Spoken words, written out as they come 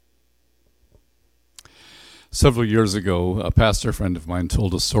Several years ago, a pastor friend of mine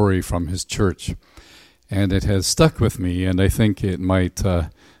told a story from his church, and it has stuck with me, and I think it might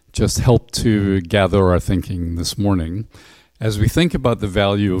just help to gather our thinking this morning as we think about the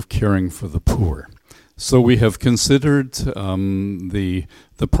value of caring for the poor. So we have considered the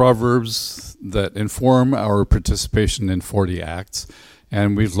proverbs that inform our participation in 40 Acts,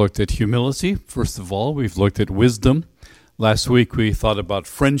 and we've looked at humility, first of all. We've looked at wisdom. Last week we thought about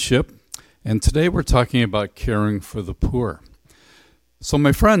friendship, and today we're talking about caring for the poor. So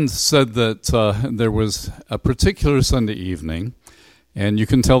my friend said that there was a particular Sunday evening, and you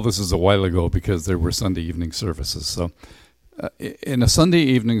can tell this is a while ago because there were Sunday evening services. So in a Sunday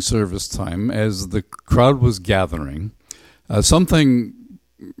evening service time, as the crowd was gathering, something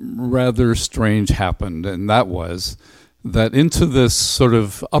rather strange happened, and that was that into this sort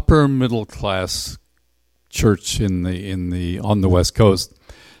of upper middle class church on the West Coast,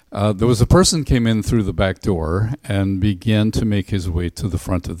 there was a person came in through the back door and began to make his way to the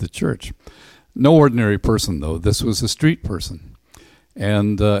front of the church. No ordinary person, though. This was a street person.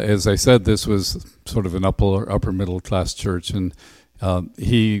 And as I said, this was sort of an upper middle class church, and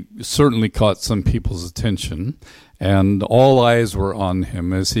he certainly caught some people's attention, and all eyes were on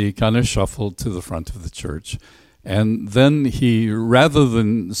him as he kind of shuffled to the front of the church. And then he, rather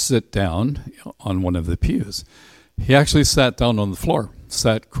than sit down on one of the pews, he actually sat down on the floor,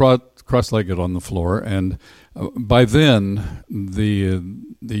 sat cross-legged on the floor, and by then the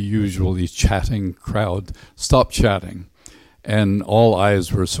usually chatting crowd stopped chatting, and all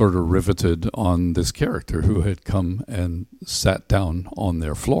eyes were sort of riveted on this character who had come and sat down on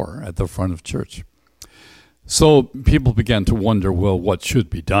their floor at the front of church. So people began to wonder, well, what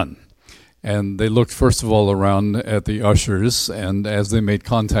should be done? And they looked first of all around at the ushers, and as they made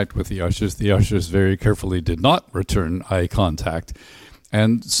contact with the ushers very carefully did not return eye contact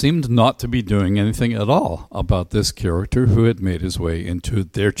and seemed not to be doing anything at all about this character who had made his way into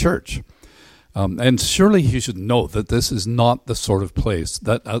their church. And surely he should know that this is not the sort of place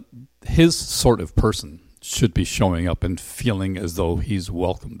that his sort of person should be showing up and feeling as though he's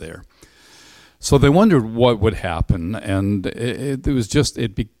welcome there. So they wondered what would happen, and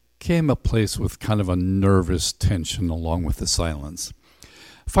it became a place with kind of a nervous tension along with the silence.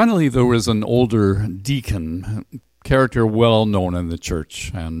 Finally, there was an older deacon, character well known in the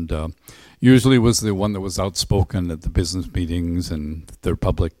church, and usually was the one that was outspoken at the business meetings, and if their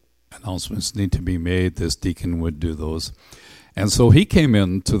public announcements need to be made, this deacon would do those. And so he came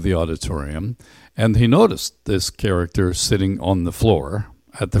into the auditorium, and he noticed this character sitting on the floor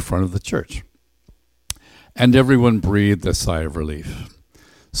at the front of the church. And everyone breathed a sigh of relief.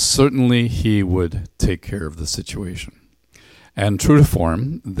 Certainly he would take care of the situation. And true to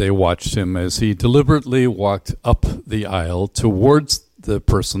form, they watched him as he deliberately walked up the aisle towards the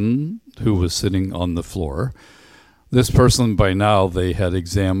person who was sitting on the floor. This person, by now, they had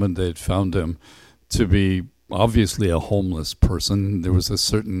examined, they had found him to be obviously a homeless person. There was a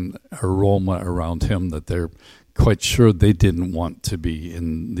certain aroma around him that they're quite sure they didn't want to be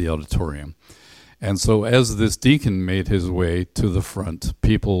in the auditorium. And so as this deacon made his way to the front,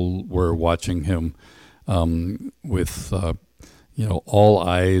 people were watching him with all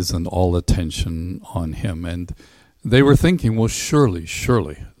eyes and all attention on him. And they were thinking, well, surely,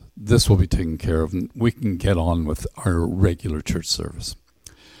 this will be taken care of, and we can get on with our regular church service.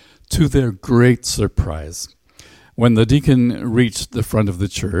 To their great surprise, when the deacon reached the front of the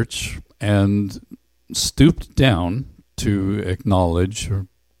church and stooped down to acknowledge, or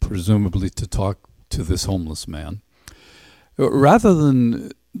presumably to talk to this homeless man, rather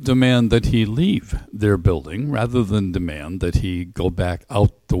than demand that he leave their building, rather than demand that he go back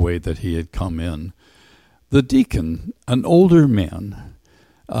out the way that he had come in, the deacon, an older man,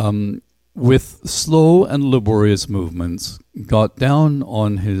 with slow and laborious movements, got down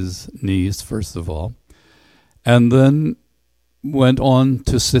on his knees, first of all, and then went on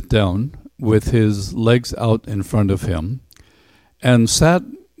to sit down with his legs out in front of him and sat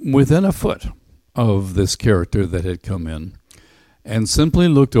within a foot of this character that had come in, and simply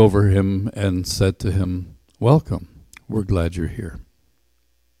looked over him and said to him, "Welcome, we're glad you're here."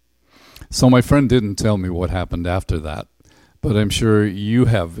 So my friend didn't tell me what happened after that, but I'm sure you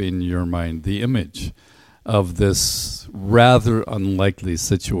have in your mind the image of this rather unlikely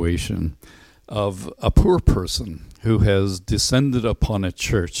situation of a poor person who has descended upon a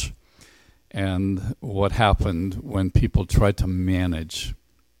church, and what happened when people tried to manage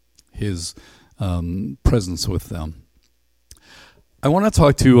his presence with them. I want to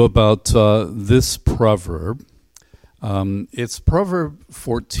talk to you about this proverb. It's Proverb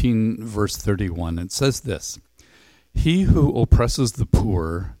 14, verse 31. It says this: "He who oppresses the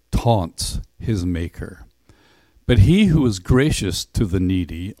poor taunts his maker, but he who is gracious to the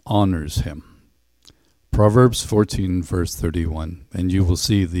needy honors him. Proverbs 14, verse 31, and you will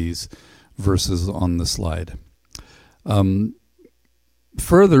see these verses on the slide.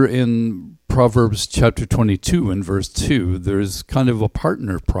 Further in Proverbs chapter 22 and verse 2, there's kind of a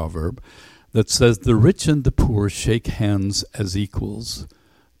partner proverb that says, the rich and the poor shake hands as equals.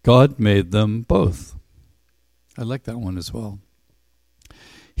 God made them both. I like that one as well.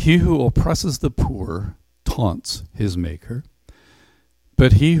 He who oppresses the poor taunts his maker,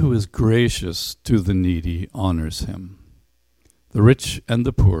 but he who is gracious to the needy honors him. The rich and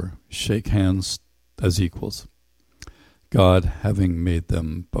the poor shake hands as equals, God having made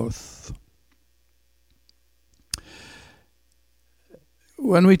them both.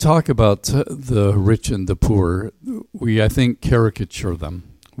 When we talk about the rich and the poor, we, I think, caricature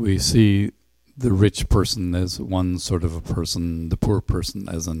them. We see the rich person as one sort of a person, the poor person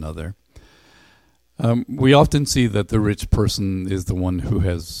as another. We often see that the rich person is the one who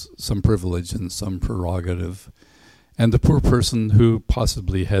has some privilege and some prerogative, and the poor person who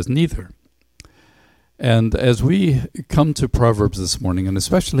possibly has neither. And as we come to Proverbs this morning, and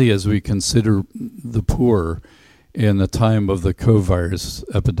especially as we consider the poor in a time of the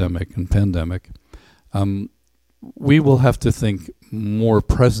COVID epidemic and pandemic, we will have to think more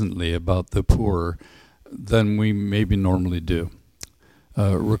presently about the poor than we maybe normally do.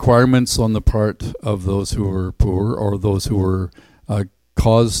 Requirements on the part of those who are poor or those who were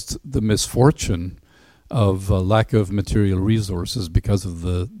caused the misfortune of lack of material resources because of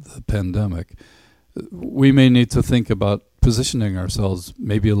the pandemic. We may need to think about positioning ourselves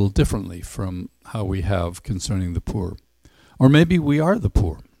maybe a little differently from how we have concerning the poor. Or maybe we are the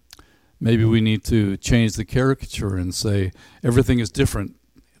poor. Maybe we need to change the caricature and say everything is different.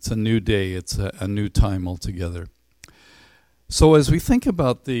 It's a new day. It's a new time altogether. So as we think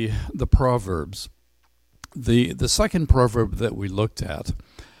about the Proverbs, the second proverb that we looked at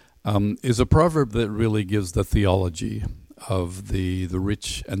is a proverb that really gives the theology of the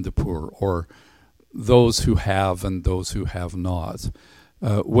rich and the poor, or those who have and those who have not,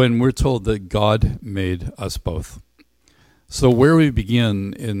 when we're told that God made us both. So where we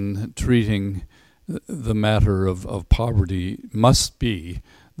begin in treating the matter of poverty must be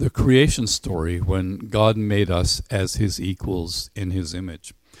the creation story when God made us as his equals in his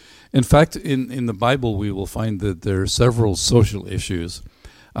image. In fact, in the Bible, we will find that there are several social issues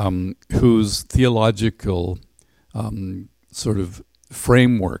whose theological sort of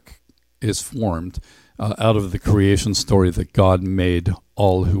framework is formed out of the creation story that God made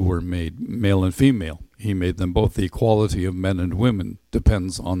all who were made, male and female. He made them both. The equality of men and women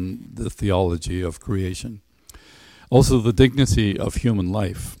depends on the theology of creation. Also, the dignity of human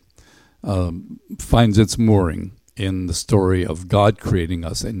life finds its mooring in the story of God creating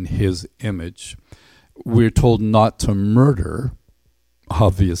us in his image. We're told not to murder,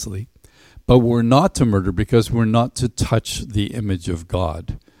 obviously, but we're not to murder because we're not to touch the image of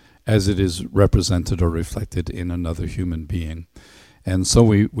God as it is represented or reflected in another human being. And so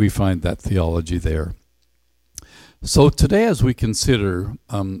we find that theology there. So today, as we consider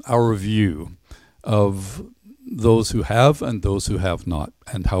our view of those who have and those who have not,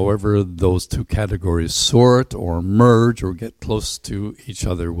 and however those two categories sort or merge or get close to each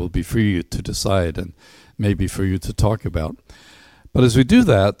other will be for you to decide and maybe for you to talk about. But as we do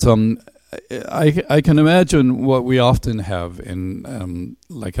that, I can imagine what we often have in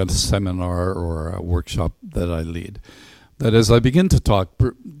like a seminar or a workshop that I lead. That as I begin to talk,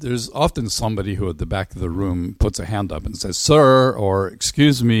 there's often somebody who at the back of the room puts a hand up and says, "Sir," or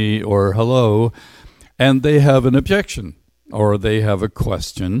 "Excuse me," or "Hello," and they have an objection or they have a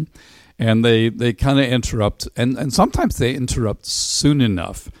question, and they kind of interrupt, and sometimes they interrupt soon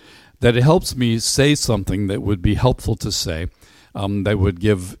enough that it helps me say something that would be helpful to say, that would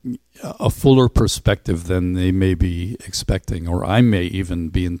give a fuller perspective than they may be expecting, or I may even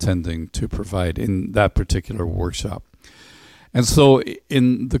be intending to provide in that particular workshop. And so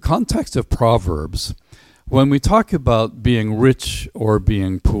in the context of Proverbs, when we talk about being rich or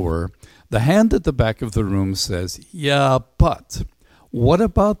being poor, the hand at the back of the room says, yeah, but what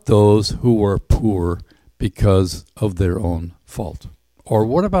about those who are poor because of their own fault? Or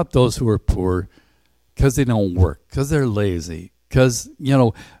what about those who are poor because they don't work, because they're lazy, because,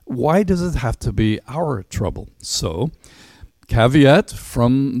 why does it have to be our trouble? So, caveat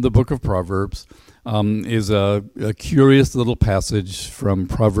from the book of Proverbs, is a curious little passage from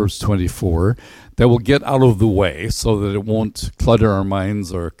Proverbs 24 that will get out of the way so that it won't clutter our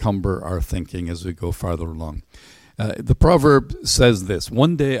minds or cumber our thinking as we go farther along. The proverb says this: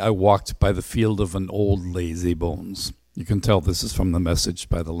 "One day I walked by the field of an old lazy bones." You can tell this is from the Message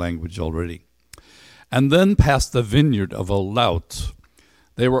by the language already. and then past the vineyard of a lout.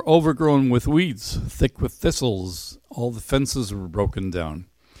 They were overgrown with weeds, thick with thistles. All the fences were broken down.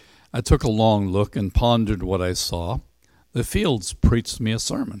 I took a long look and pondered what I saw. The fields preached me a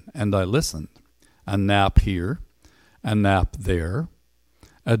sermon, and I listened. A nap here, a nap there,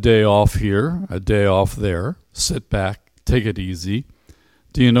 a day off here, a day off there. Sit back, take it easy.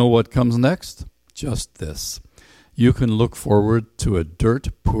 Do you know what comes next? Just this. You can look forward to a dirt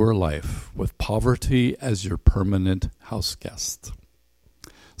poor life with poverty as your permanent house guest.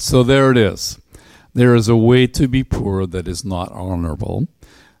 So there it is. There is a way to be poor that is not honorable.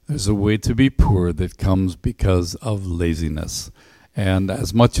 There's a way to be poor that comes because of laziness. And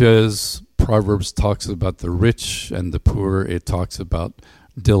as much as Proverbs talks about the rich and the poor, it talks about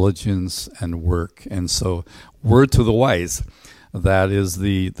diligence and work. And so, word to the wise, that is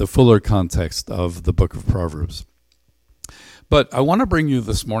the fuller context of the book of Proverbs. But I want to bring you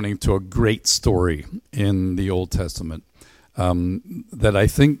this morning to a great story in the Old Testament that I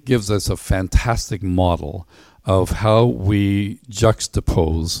think gives us a fantastic model of how we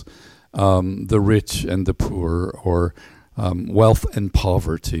juxtapose the rich and the poor, or wealth and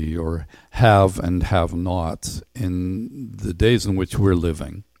poverty, or have and have not in the days in which we're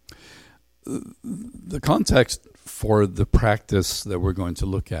living. The context for the practice that we're going to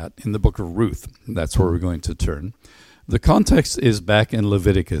look at in the book of Ruth, that's where we're going to turn. The context is back in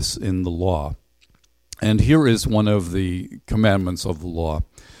Leviticus in the law. And here is one of the commandments of the law.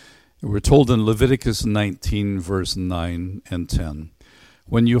 We're told in Leviticus 19, verse 9 and 10,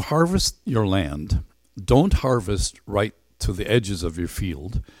 when you harvest your land, don't harvest right to the edges of your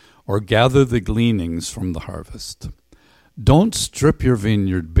field, or gather the gleanings from the harvest. Don't strip your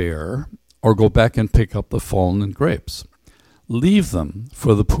vineyard bare, or go back and pick up the fallen grapes. Leave them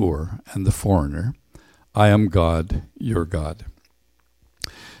for the poor and the foreigner. I am God, your God.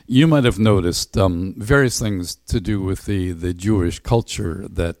 You might have noticed various things to do with the Jewish culture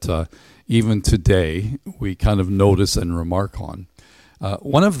that even today we kind of notice and remark on.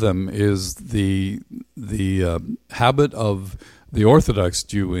 One of them is the habit of the Orthodox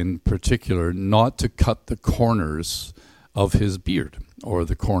Jew in particular not to cut the corners of his beard or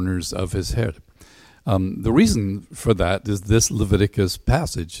the corners of his head. The reason for that is this Leviticus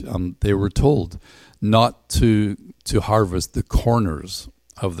passage. They were told not to harvest the corners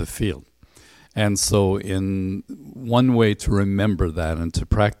of the field. And so in one way to remember that and to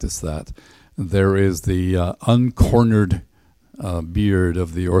practice that, there is the uncornered beard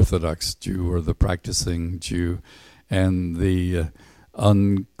of the Orthodox Jew or the practicing Jew, and the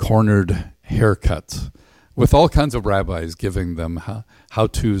uncornered haircut, with all kinds of rabbis giving them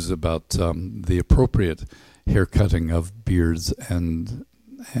how-tos about the appropriate haircutting of beards and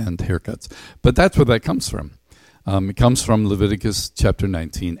haircuts. But that's where that comes from. It comes from Leviticus chapter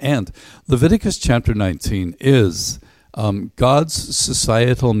 19. And Leviticus chapter 19 is God's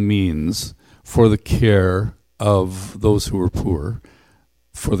societal means for the care of those who are poor,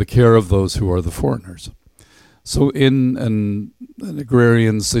 for the care of those who are the foreigners. So in an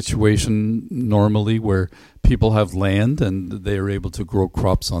agrarian situation normally where people have land and they are able to grow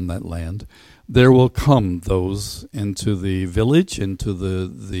crops on that land, there will come those into the village, into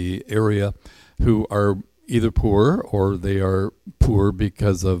the area, who are either poor or they are poor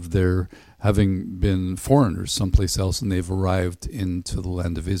because of their having been foreigners someplace else and they've arrived into the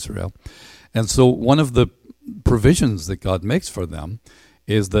land of Israel. And so one of the provisions that God makes for them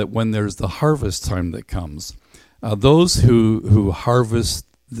is that when there's the harvest time that comes, those who harvest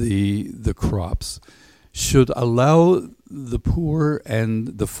the crops should allow the poor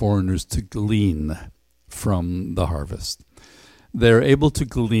and the foreigners to glean from the harvest. They're able to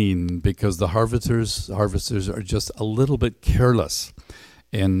glean because the harvesters are just a little bit careless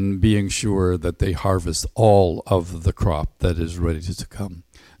in being sure that they harvest all of the crop that is ready to come.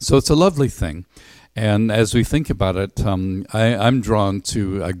 So it's a lovely thing. And as we think about it, I'm drawn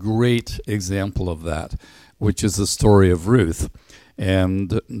to a great example of that, which is the story of Ruth,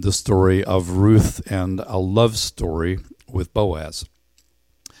 and the story of Ruth and a love story with Boaz.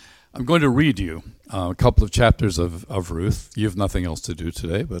 I'm going to read you a couple of chapters of Ruth. You have nothing else to do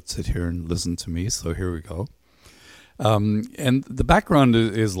today but sit here and listen to me, so here we go. And the background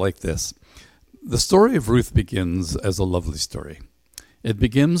is like this. The story of Ruth begins as a lovely story. It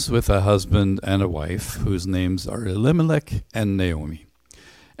begins with a husband and a wife whose names are Elimelech and Naomi.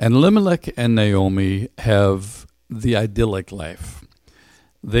 And Elimelech and Naomi have the idyllic life.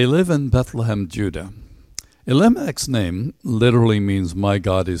 They live in Bethlehem, Judah. Elimelech's name literally means "my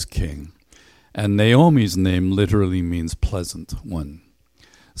God is king," and Naomi's name literally means "pleasant one."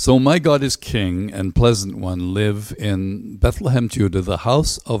 So my God is king, and pleasant one live in Bethlehem, Judah, the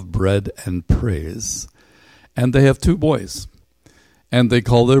house of bread and praise. And they have 2 boys, and they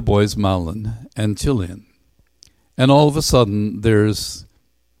call their boys Mahlon and Chilion. And all of a sudden, there's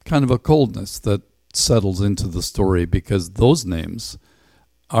kind of a coldness that settles into the story, because those names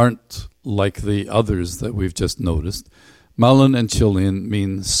aren't like the others that we've just noticed. Mahlon and Chilion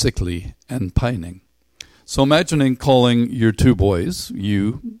mean sickly and pining. So imagining calling your 2 boys,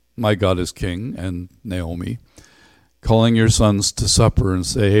 you, my God is king, and Naomi, calling your sons to supper and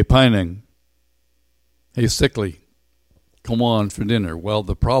say, hey, pining, hey, sickly, come on for dinner. Well,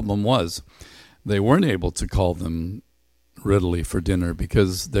 the problem was they weren't able to call them readily for dinner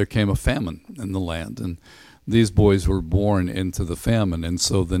because there came a famine in the land, and these boys were born into the famine, and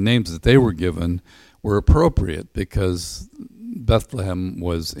so the names that they were given were appropriate because Bethlehem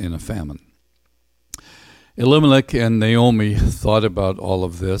was in a famine. Elimelech and Naomi thought about all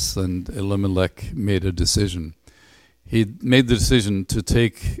of this, and Elimelech made a decision. He made the decision to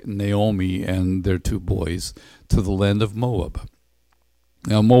take Naomi and their 2 boys to the land of Moab.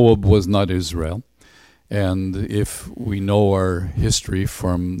 Now, Moab was not Israel, and if we know our history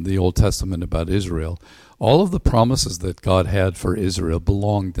from the Old Testament about Israel, all of the promises that God had for Israel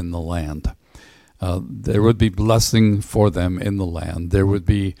belonged in the land. There would be blessing for them in the land. There would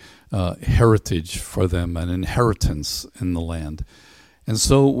be heritage for them, an inheritance in the land. And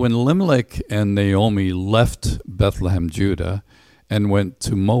so when Elimelech and Naomi left Bethlehem, Judah, and went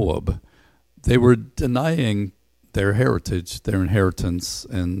to Moab, they were denying their heritage, their inheritance,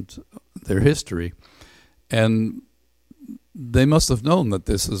 and their history. And they must have known that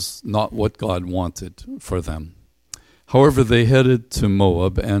this is not what God wanted for them. However, they headed to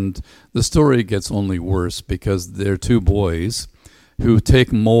Moab, and the story gets only worse because their 2 boys, who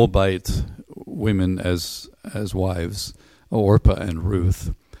take Moabite women as wives, Orpah and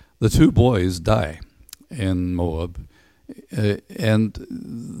Ruth, the 2 boys die in Moab, and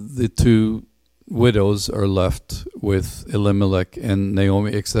the 2 widows are left with Elimelech and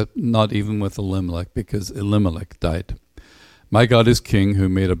Naomi, except not even with Elimelech, because Elimelech died. My God is king, who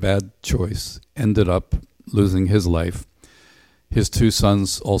made a bad choice, ended up losing his life. His 2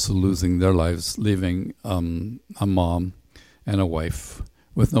 sons also losing their lives, leaving a mom and a wife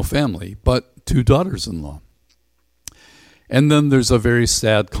with no family, but 2 daughters-in-law. And then there's a very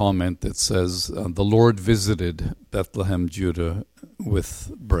sad comment that says, the Lord visited Bethlehem, Judah,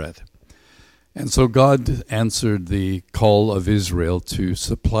 with bread. And so God answered the call of Israel to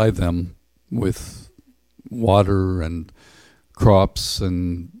supply them with water and crops,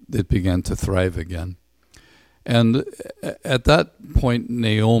 and it began to thrive again. And at that point,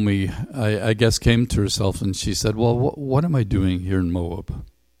 Naomi, I guess, came to herself and she said, well, what am I doing here in Moab?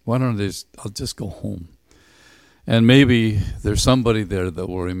 Why don't I'll just go home? And maybe there's somebody there that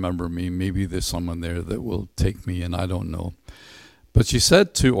will remember me. Maybe there's someone there that will take me, and I don't know. But she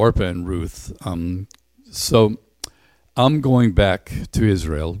said to Orpah and Ruth, so I'm going back to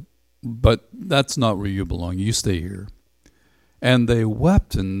Israel, but that's not where you belong. You stay here. And they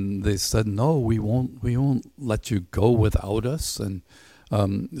wept and they said, no, we won't let you go without us. And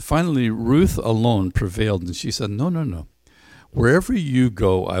finally, Ruth alone prevailed, and she said, no. Wherever you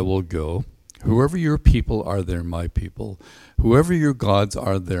go, I will go. Whoever your people are, they're my people. Whoever your gods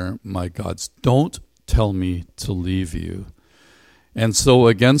are, they're my gods. Don't tell me to leave you. And so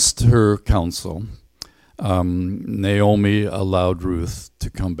against her counsel, Naomi allowed Ruth to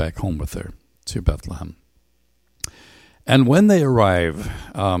come back home with her to Bethlehem. And when they arrive,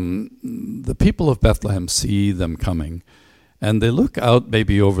 the people of Bethlehem see them coming, and they look out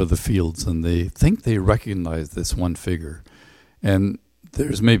maybe over the fields, and they think they recognize this one figure. And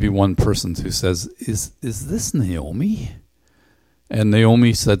there's maybe one person who says, is this Naomi? And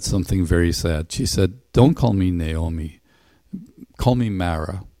Naomi said something very sad. She said, don't call me Naomi. Call me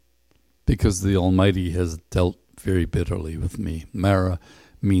Mara, because the Almighty has dealt very bitterly with me. Mara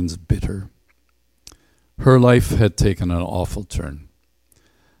means bitter. Her life had taken an awful turn.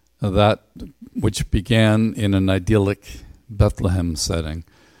 That which began in an idyllic Bethlehem setting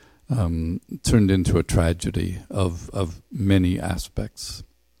turned into a tragedy of many aspects.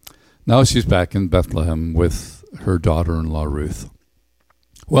 Now she's back in Bethlehem with her daughter-in-law Ruth.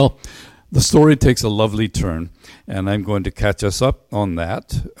 Well, the story takes a lovely turn, and I'm going to catch us up on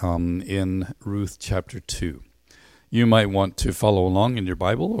that in Ruth chapter 2. You might want to follow along in your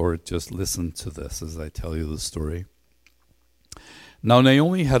Bible or just listen to this as I tell you the story. Now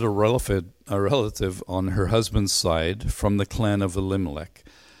Naomi had a relative on her husband's side from the clan of Elimelech,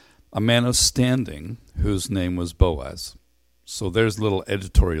 a man of standing whose name was Boaz. So there's a little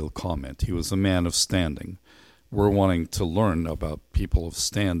editorial comment. He was a man of standing. we're wanting to learn about people of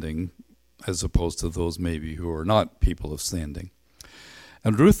standing as opposed to those maybe who are not people of standing.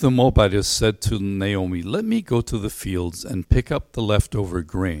 And Ruth the Moabitess said to Naomi, "Let me go to the fields and pick up the leftover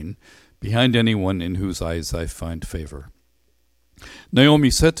grain behind anyone in whose eyes I find favor." Naomi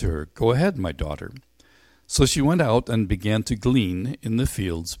said to her, "Go ahead, my daughter." So she went out and began to glean in the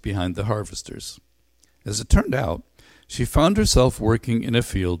fields behind the harvesters. As it turned out, she found herself working in a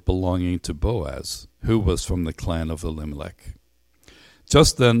field belonging to Boaz, who was from the clan of Elimelech.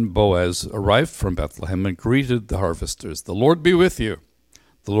 Just then Boaz arrived from Bethlehem and greeted the harvesters. "The Lord be with you."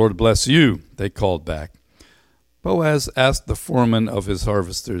 "The Lord bless you," they called back. Boaz asked the foreman of his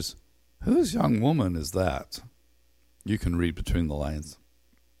harvesters, "Whose young woman is that?" You can read between the lines.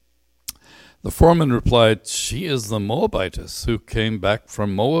 The foreman replied, "She is the Moabitess who came back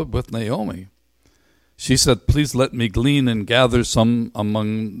from Moab with Naomi. She said, 'Please let me glean and gather some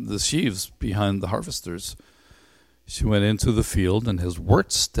among the sheaves behind the harvesters.' She went into the field and has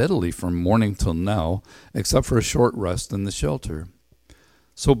worked steadily from morning till now, except for a short rest in the shelter."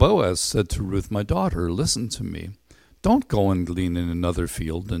 So Boaz said to Ruth, "My daughter, listen to me. Don't go and glean in another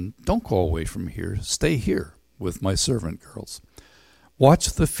field, and don't go away from here. Stay here with my servant girls.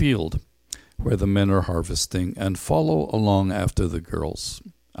 Watch the field where the men are harvesting, and follow along after the girls.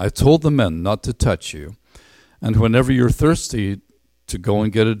 I told the men not to touch you, and whenever you're thirsty, to go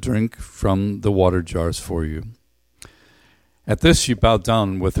and get a drink from the water jars for you." At this she bowed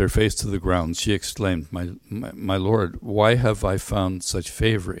down with her face to the ground. She exclaimed, My Lord, why have I found such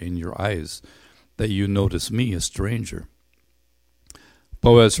favor in your eyes that you notice me, a stranger?"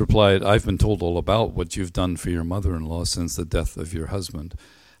 Boaz replied, "I've been told all about what you've done for your mother-in-law since the death of your husband,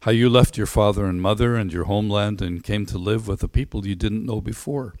 how you left your father and mother and your homeland and came to live with a people you didn't know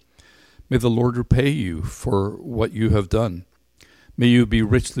before. May the Lord repay you for what you have done. May you be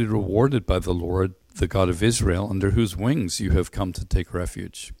richly rewarded by the Lord, the God of Israel, under whose wings you have come to take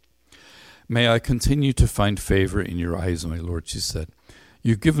refuge. May I continue to find favor in your eyes, my Lord," she said.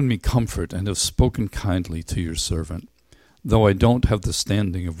 "You've given me comfort and have spoken kindly to your servant, though I don't have the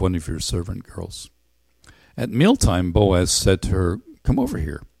standing of one of your servant girls." At mealtime, Boaz said to her, "Come over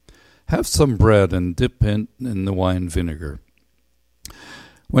here. Have some bread and dip it in the wine vinegar."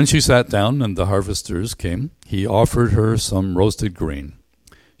 When she sat down and the harvesters came, he offered her some roasted grain.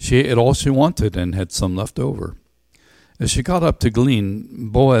 She ate all she wanted and had some left over. As she got up to glean,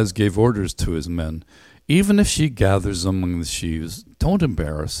 Boaz gave orders to his men, "Even if she gathers among the sheaves, don't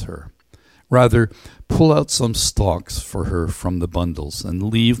embarrass her. Rather, pull out some stalks for her from the bundles and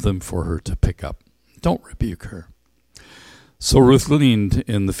leave them for her to pick up. Don't rebuke her." So Ruth gleaned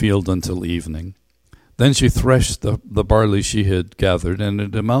in the field until evening. Then she threshed the barley she had gathered, and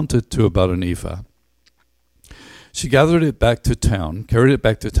it amounted to about an ephah. She carried it back to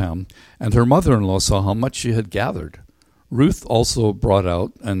town, and her mother-in-law saw how much she had gathered. Ruth also brought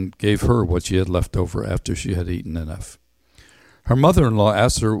out and gave her what she had left over after she had eaten enough. Her mother-in-law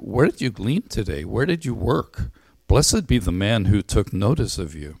asked her, "Where did you glean today? Where did you work? Blessed be the man who took notice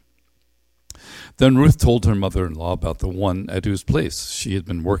of you." Then Ruth told her mother-in-law about the one at whose place she had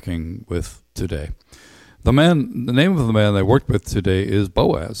been working with today. The name of the man I worked with today is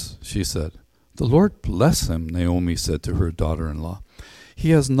Boaz," she said. "The Lord bless him," Naomi said to her daughter-in-law. "He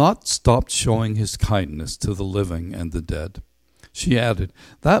has not stopped showing his kindness to the living and the dead." She added,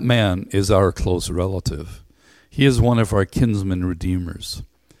 "That man is our close relative. He is one of our kinsman redeemers."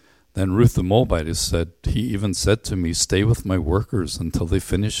 Then Ruth the Moabitess said, "He even said to me, 'Stay with my workers until they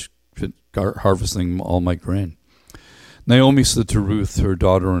finish harvesting all my grain.'" Naomi said to Ruth, her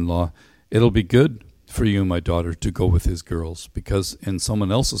daughter-in-law, "It'll be good for you, my daughter, to go with his girls, because in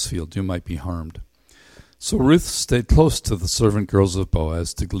someone else's field you might be harmed." So Ruth stayed close to the servant girls of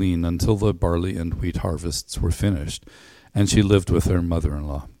Boaz to glean until the barley and wheat harvests were finished, and she lived with her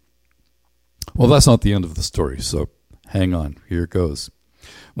mother-in-law. Well, that's not the end of the story, so hang on. Here it goes.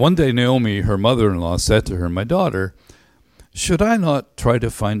 One day Naomi, her mother-in-law, said to her, "My daughter, should I not try to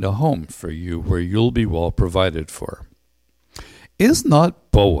find a home for you where you'll be well provided for? Is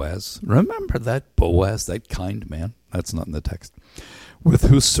not Boaz," remember that Boaz, that kind man? That's not in the text. "With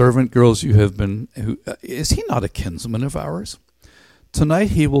whose servant girls you have been, is he not a kinsman of ours?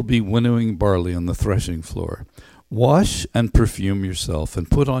 Tonight he will be winnowing barley on the threshing floor. Wash and perfume yourself and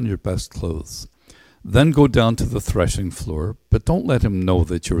put on your best clothes. Then go down to the threshing floor, but don't let him know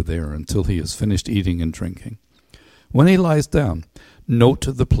that you're there until he has finished eating and drinking. When he lies down, note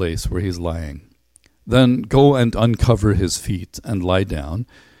the place where he's lying. Then go and uncover his feet and lie down.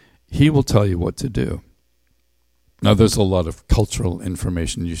 He will tell you what to do." Now, there's a lot of cultural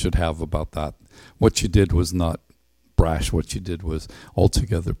information you should have about that. What she did was not brash. What you did was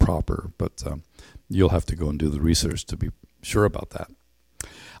altogether proper, but you'll have to go and do the research to be sure about that.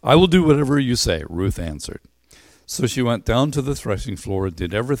 I will do whatever you say, Ruth answered. So she went down to the threshing floor and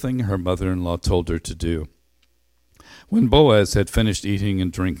did everything her mother-in-law told her to do. When Boaz had finished eating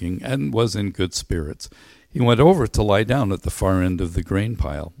and drinking and was in good spirits, he went over to lie down at the far end of the grain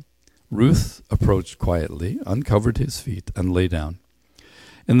pile. Ruth approached quietly, uncovered his feet, and lay down.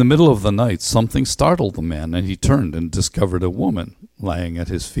 In the middle of the night, something startled the man, and he turned and discovered a woman lying at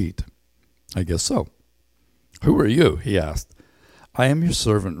his feet. I guess so. Who are you? He asked. I am your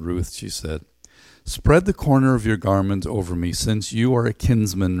servant, Ruth, she said. Spread the corner of your garment over me, since you are a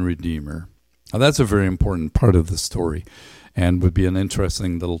kinsman redeemer. Now, that's a very important part of the story and would be an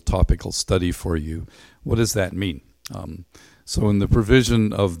interesting little topical study for you. What does that mean? So in the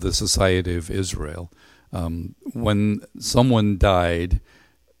provision of the Society of Israel, when someone died,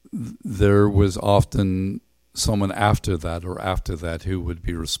 there was often someone after that who would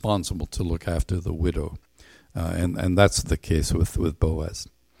be responsible to look after the widow. And that's the case with Boaz.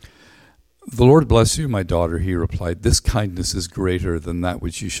 The Lord bless you, my daughter, he replied. This kindness is greater than that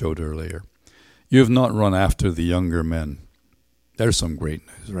which you showed earlier. You have not run after the younger men. There's some great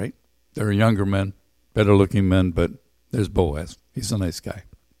news, right? There are younger men, better looking men, but there's Boaz. He's a nice guy.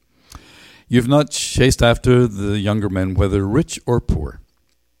 You've not chased after the younger men, whether rich or poor.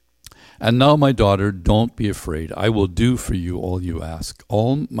 And now, my daughter, don't be afraid. I will do for you all you ask.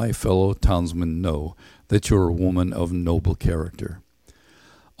 All my fellow townsmen know that you're a woman of noble character.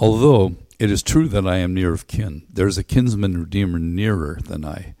 Although it is true that I am near of kin, there is a kinsman redeemer nearer than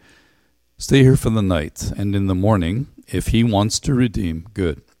I. Stay here for the night, and in the morning, if he wants to redeem,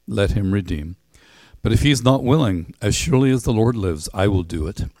 good, let him redeem. But if he is not willing, as surely as the Lord lives, I will do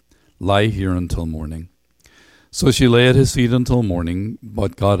it. Lie here until morning. So she lay at his feet until morning,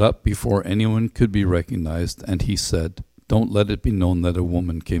 but got up before anyone could be recognized, and he said, Don't let it be known that a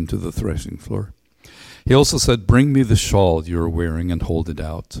woman came to the threshing floor. He also said, Bring me the shawl you are wearing and hold it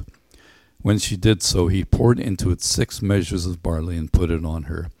out. When she did so, he poured into it 6 measures of barley and put it on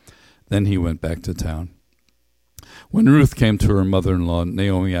her. Then he went back to town. When Ruth came to her mother-in-law,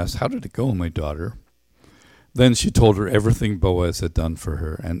 Naomi asked, How did it go, my daughter? Then she told her everything Boaz had done for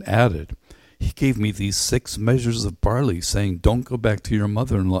her and added, He gave me these 6 measures of barley, saying, Don't go back to your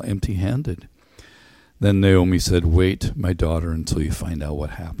mother-in-law empty-handed. Then Naomi said, Wait, my daughter, until you find out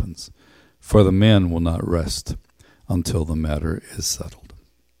what happens, for the man will not rest until the matter is settled.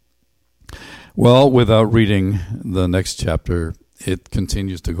 Well, without reading the next chapter, it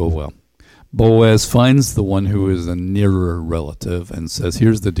continues to go well. Boaz finds the one who is a nearer relative and says,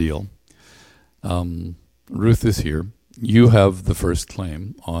 Here's the deal. Ruth is here. You have the first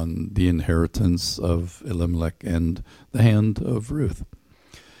claim on the inheritance of Elimelech and the hand of Ruth.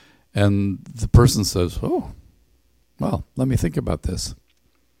 And the person says, Oh, well, let me think about this.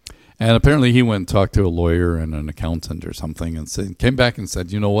 And apparently he went and talked to a lawyer and an accountant or something and came back and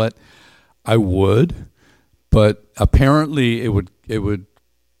said, You know what? I would, but apparently it would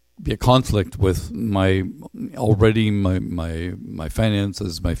be a conflict with my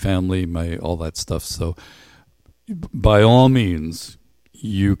finances, my family, all that stuff. So by all means,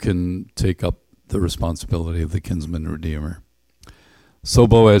 you can take up the responsibility of the kinsman redeemer. So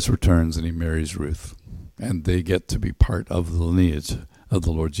Boaz returns and he marries Ruth, and they get to be part of the lineage of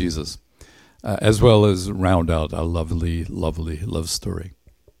the Lord Jesus, as well as round out a lovely, lovely love story.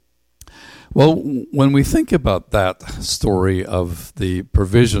 Well, when we think about that story of the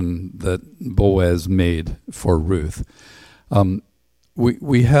provision that Boaz made for Ruth,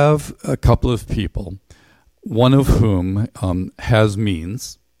 we have a couple of people, one of whom has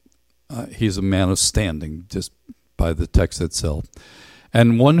means. He's a man of standing, just by the text itself,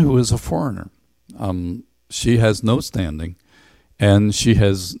 and one who is a foreigner. She has no standing, and she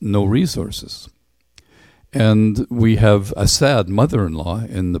has no resources. And we have a sad mother-in-law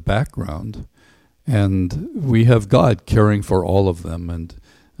in the background, and we have God caring for all of them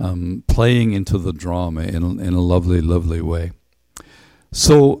and playing into the drama in a lovely, lovely way.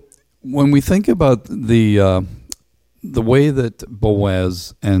 So when we think about the way that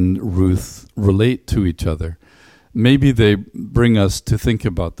Boaz and Ruth relate to each other, maybe they bring us to think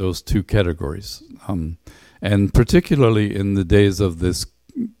about those two categories. And particularly in the days of this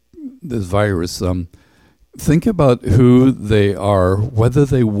virus, think about who they are, whether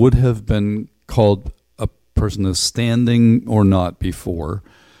they would have been called a person as standing or not before,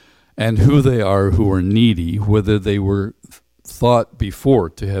 and who they are who are needy, whether they were thought before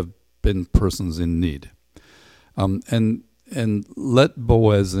to have been persons in need. And let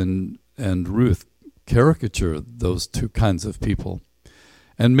Boaz and Ruth caricature those two kinds of people.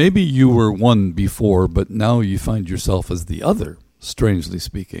 And maybe you were one before, but now you find yourself as the other, strangely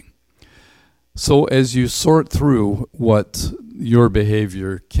speaking. So as you sort through what your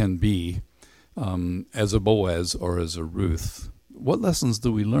behavior can be as a Boaz or as a Ruth, what lessons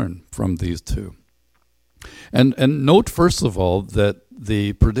do we learn from these two? And note, first of all, that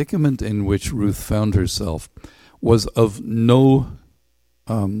the predicament in which Ruth found herself was of no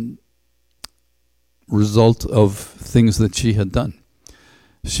result of things that she had done.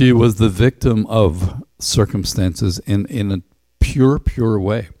 She was the victim of circumstances in a pure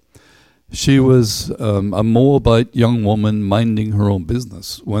way. She was a Moabite young woman minding her own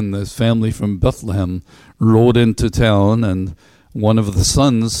business when this family from Bethlehem rode into town, and one of the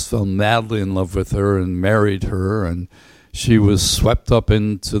sons fell madly in love with her and married her, and she was swept up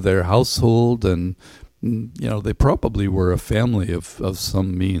into their household, and they probably were a family of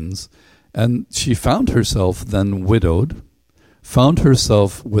some means. And she found herself then widowed, found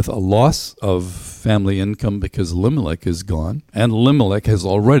herself with a loss of family income because Elimelech is gone, and Elimelech has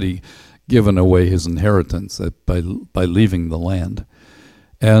already given away his inheritance by leaving the land.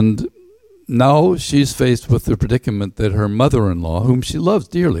 And now she's faced with the predicament that her mother-in-law, whom she loves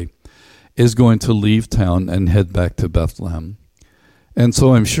dearly, is going to leave town and head back to Bethlehem. And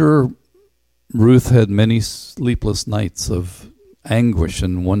so I'm sure Ruth had many sleepless nights of anguish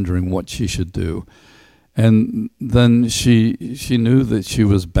and wondering what she should do. And then she knew that she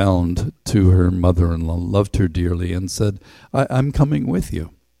was bound to her mother-in-law, loved her dearly, and said, I'm coming with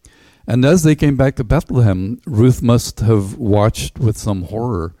you. And as they came back to Bethlehem, Ruth must have watched with some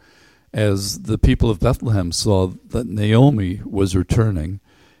horror as the people of Bethlehem saw that Naomi was returning,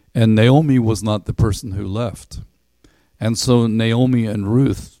 and Naomi was not the person who left. And so Naomi and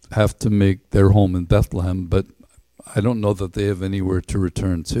Ruth have to make their home in Bethlehem, but I don't know that they have anywhere to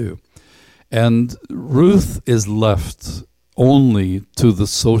return to. And Ruth is left only to the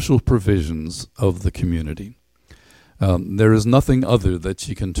social provisions of the community. There is nothing other that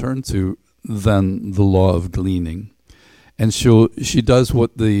she can turn to than the law of gleaning. And she does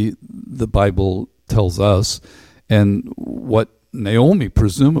what the Bible tells us and what Naomi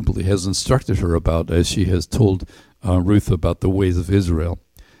presumably has instructed her about, as she has told Ruth about the ways of Israel.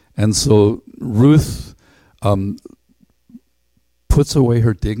 And so Ruth puts away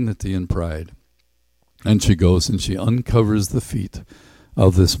her dignity and pride, and she goes and she uncovers the feet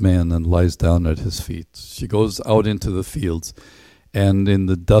of this man and lies down at his feet. She goes out into the fields, and in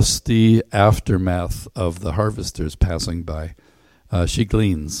the dusty aftermath of the harvesters passing by, she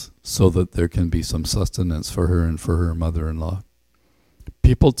gleans so that there can be some sustenance for her and for her mother-in-law.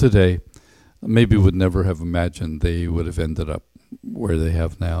 People today maybe would never have imagined they would have ended up where they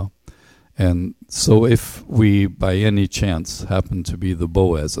have now. And so if we, by any chance, happen to be the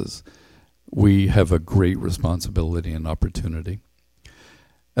Boazes, we have a great responsibility and opportunity.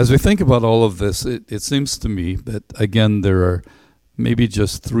 As we think about all of this, it seems to me that, again, there are maybe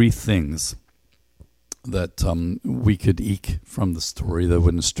just three things that we could eke from the story that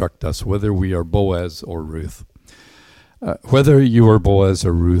would instruct us, whether we are Boaz or Ruth. Whether you are Boaz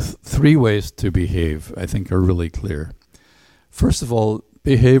or Ruth, three ways to behave, I think, are really clear. First of all,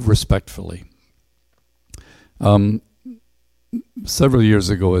 behave respectfully. Several years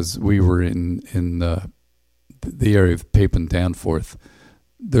ago, as we were in the area of Pape and Danforth,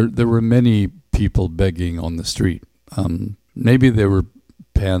 there were many people begging on the street. Maybe they were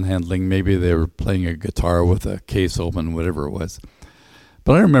panhandling, maybe they were playing a guitar with a case open, whatever it was.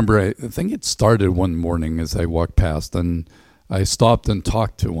 But I remember, I think it started one morning as I walked past, and I stopped and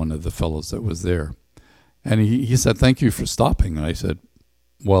talked to one of the fellows that was there. And he said, "Thank you for stopping." And I said,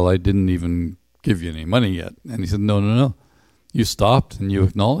 "Well, I didn't even give you any money yet." And he said, No. You stopped and you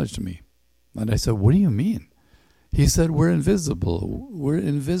acknowledged me. And I said, "What do you mean?" He said, "We're invisible. We're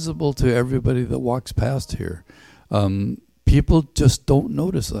invisible to everybody that walks past here. People just don't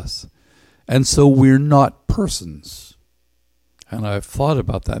notice us. And so we're not persons." And I've thought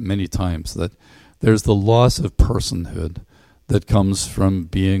about that many times, that there's the loss of personhood that comes from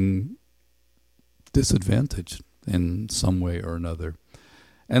being disadvantaged in some way or another.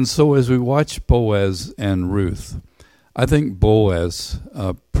 And so as we watch Boaz and Ruth, I think Boaz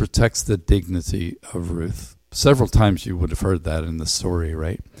protects the dignity of Ruth. Several times you would have heard that in the story,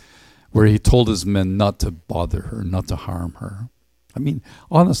 right? Where he told his men not to bother her, not to harm her. I mean,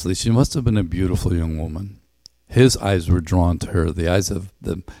 honestly, she must have been a beautiful young woman. His eyes were drawn to her. The eyes of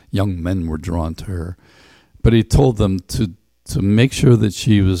the young men were drawn to her. But he told them to make sure that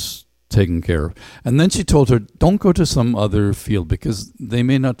she was taken care of. And then she told her, don't go to some other field because they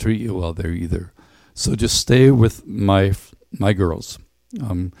may not treat you well there either. So just stay with my girls.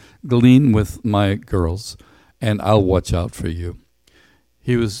 Glean with my girls, and I'll watch out for you.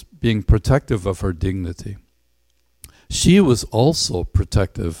 He was being protective of her dignity. She was also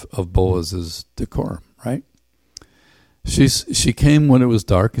protective of Boaz's decorum, right? She came when it was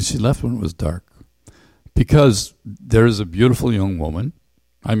dark and she left when it was dark. Because there is a beautiful young woman.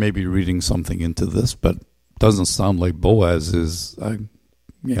 I may be reading something into this, but it doesn't sound like Boaz is a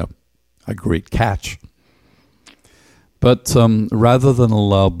great catch. But rather than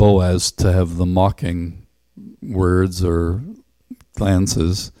allow Boaz to have the mocking words or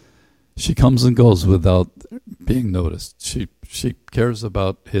glances, she comes and goes without being noticed. She cares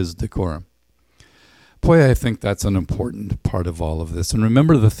about his decorum. Boy, I think that's an important part of all of this. And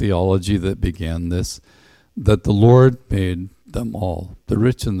remember the theology that began this, that the Lord made them all, the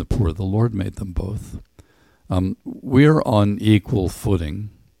rich and the poor. The Lord made them both. We're on equal footing.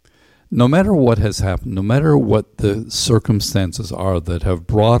 No matter what has happened, no matter what the circumstances are that have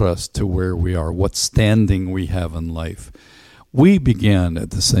brought us to where we are, what standing we have in life, we began at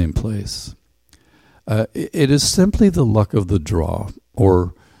the same place. It is simply the luck of the draw,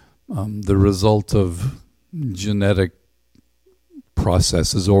 or the result of genetic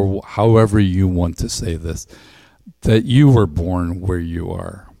processes, or however you want to say this, that you were born where you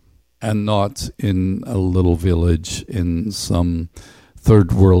are, and not in a little village in some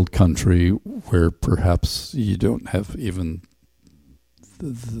third world country where perhaps you don't have even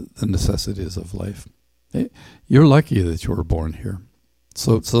the necessities of life. You're lucky that you were born here.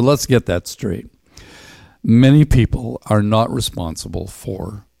 So let's get that straight. Many people are not responsible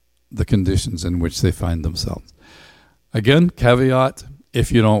for the conditions in which they find themselves. Again, caveat,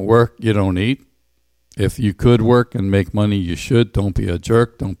 if you don't work, you don't eat. If you could work and make money, you should. Don't be a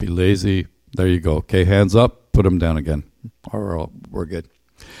jerk. Don't be lazy. There you go. Okay, hands up, put them down again. Or we're good.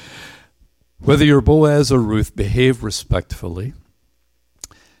 Whether you're Boaz or Ruth, behave respectfully.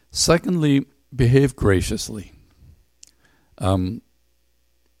 Secondly, behave graciously.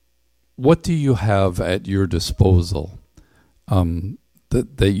 What do you have at your disposal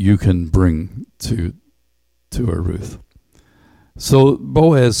that you can bring to a Ruth? So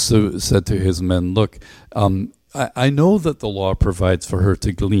Boaz said to his men, look, I know that the law provides for her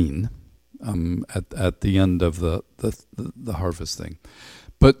to glean at the end of the harvesting,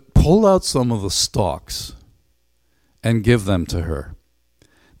 but pull out some of the stalks and give them to her.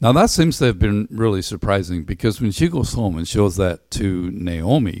 Now that seems to have been really surprising, because when she goes home and shows that to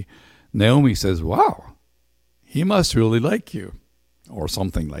Naomi, Naomi says, wow, he must really like you, or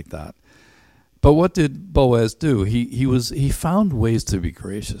something like that. But what did Boaz do? He found ways to be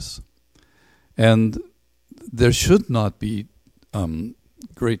gracious. And there should not be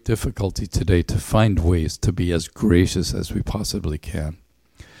great difficulty today to find ways to be as gracious as we possibly can.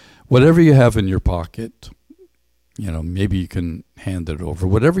 Whatever you have in your pocket, maybe you can hand it over.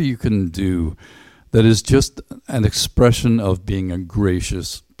 Whatever you can do that is just an expression of being a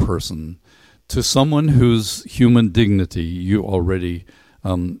gracious person to someone whose human dignity you already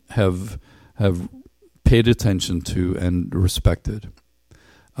have paid attention to and respected.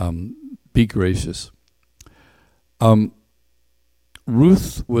 Be gracious.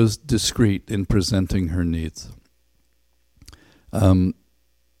 Ruth was discreet in presenting her needs.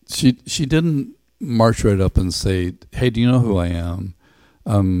 She didn't march right up and say, hey, do you know who I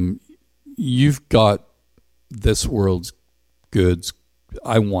am? You've got this world's goods.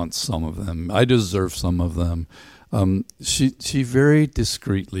 I want some of them. I deserve some of them. She very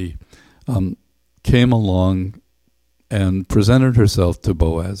discreetly came along and presented herself to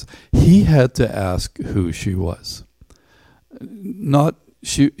Boaz. He had to ask who she was.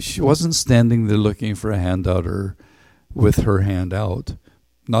 She wasn't standing there looking for a handout or with her hand out.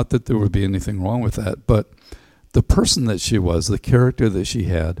 Not that there would be anything wrong with that, but the person that she was, the character that she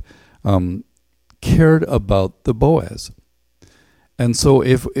had, cared about the Boaz. And so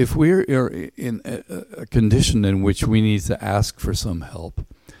if we're in a condition in which we need to ask for some help,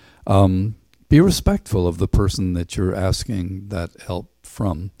 be respectful of the person that you're asking that help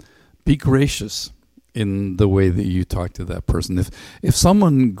from. Be gracious in the way that you talk to that person. If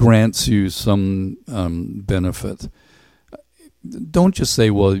someone grants you some benefit, don't just say,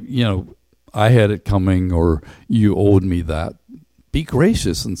 well, I had it coming, or you owed me that. Be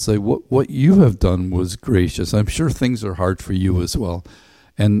gracious and say, what you have done was gracious. I'm sure things are hard for you as well.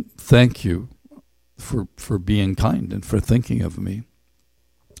 And thank you for being kind and for thinking of me.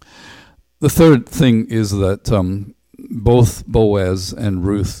 The third thing is that both Boaz and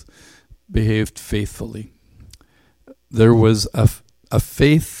Ruth behaved faithfully. There was a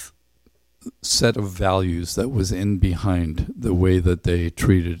faith set of values that was in behind the way that they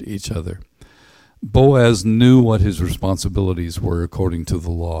treated each other. Boaz knew what his responsibilities were according to the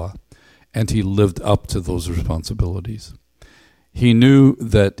law, and he lived up to those responsibilities. He knew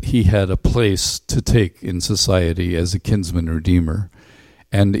that he had a place to take in society as a kinsman redeemer.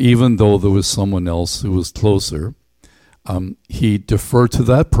 And even though there was someone else who was closer, he deferred to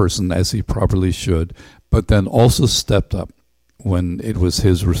that person as he properly should, but then also stepped up when it was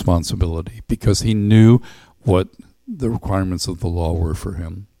his responsibility because he knew what the requirements of the law were for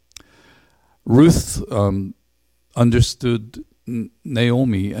him. Ruth understood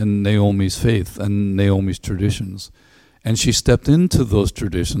Naomi and Naomi's faith and Naomi's traditions. And she stepped into those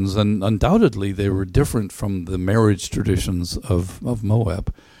traditions, and undoubtedly they were different from the marriage traditions of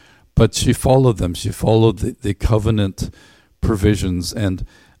Moab. But she followed them. She followed the covenant provisions, and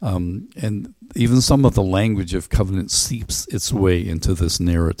even some of the language of covenant seeps its way into this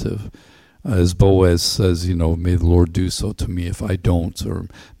narrative. As Boaz says, may the Lord do so to me if I don't, or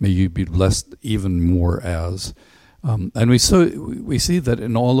may you be blessed even more as. And we see that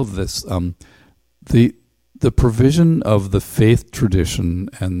in all of this, the provision of the faith tradition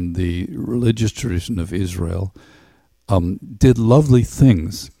and the religious tradition of Israel did lovely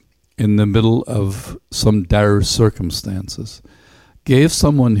things in the middle of some dire circumstances, gave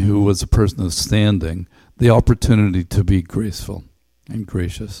someone who was a person of standing the opportunity to be graceful and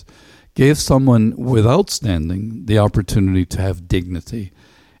gracious, gave someone without standing the opportunity to have dignity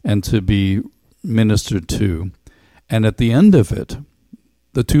and to be ministered to. And at the end of it,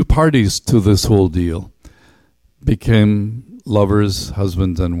 the two parties to this whole deal became lovers,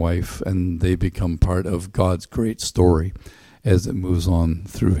 husband and wife, and they become part of God's great story as it moves on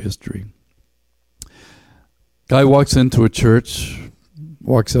through history. Guy walks into a church,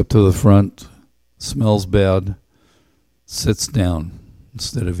 walks up to the front, smells bad, sits down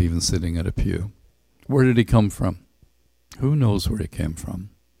instead of even sitting at a pew. Where did he come from? Who knows where he came from?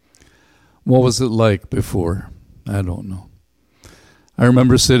 What was it like before? I don't know. I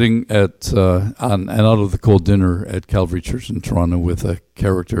remember sitting at an out of the cold dinner at Calvary Church in Toronto with a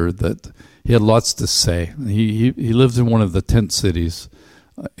character that he had lots to say. He lived in one of the tent cities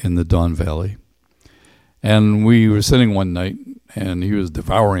in the Don Valley. And we were sitting one night, and he was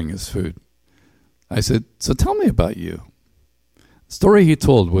devouring his food. I said, so tell me about you. The story he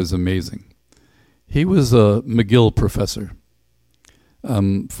told was amazing. He was a McGill professor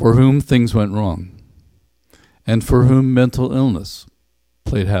for whom things went wrong and for whom mental illness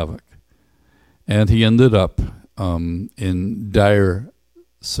played havoc. And he ended up in dire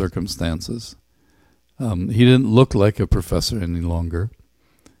circumstances. He didn't look like a professor any longer.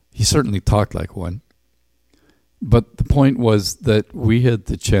 He certainly talked like one. But the point was that we had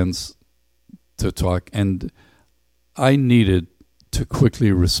the chance to talk, and I needed to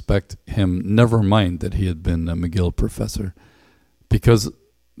quickly respect him, never mind that he had been a McGill professor, because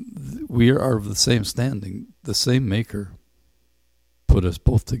we are of the same standing. The same maker put us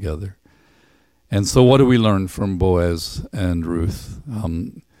both together. And so what do we learn from Boaz and Ruth?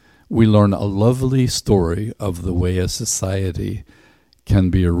 We learn a lovely story of the way a society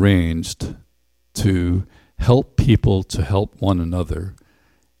can be arranged to help people to help one another,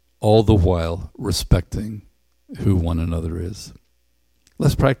 all the while respecting who one another is.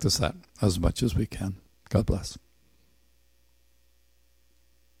 Let's practice that as much as we can. God bless.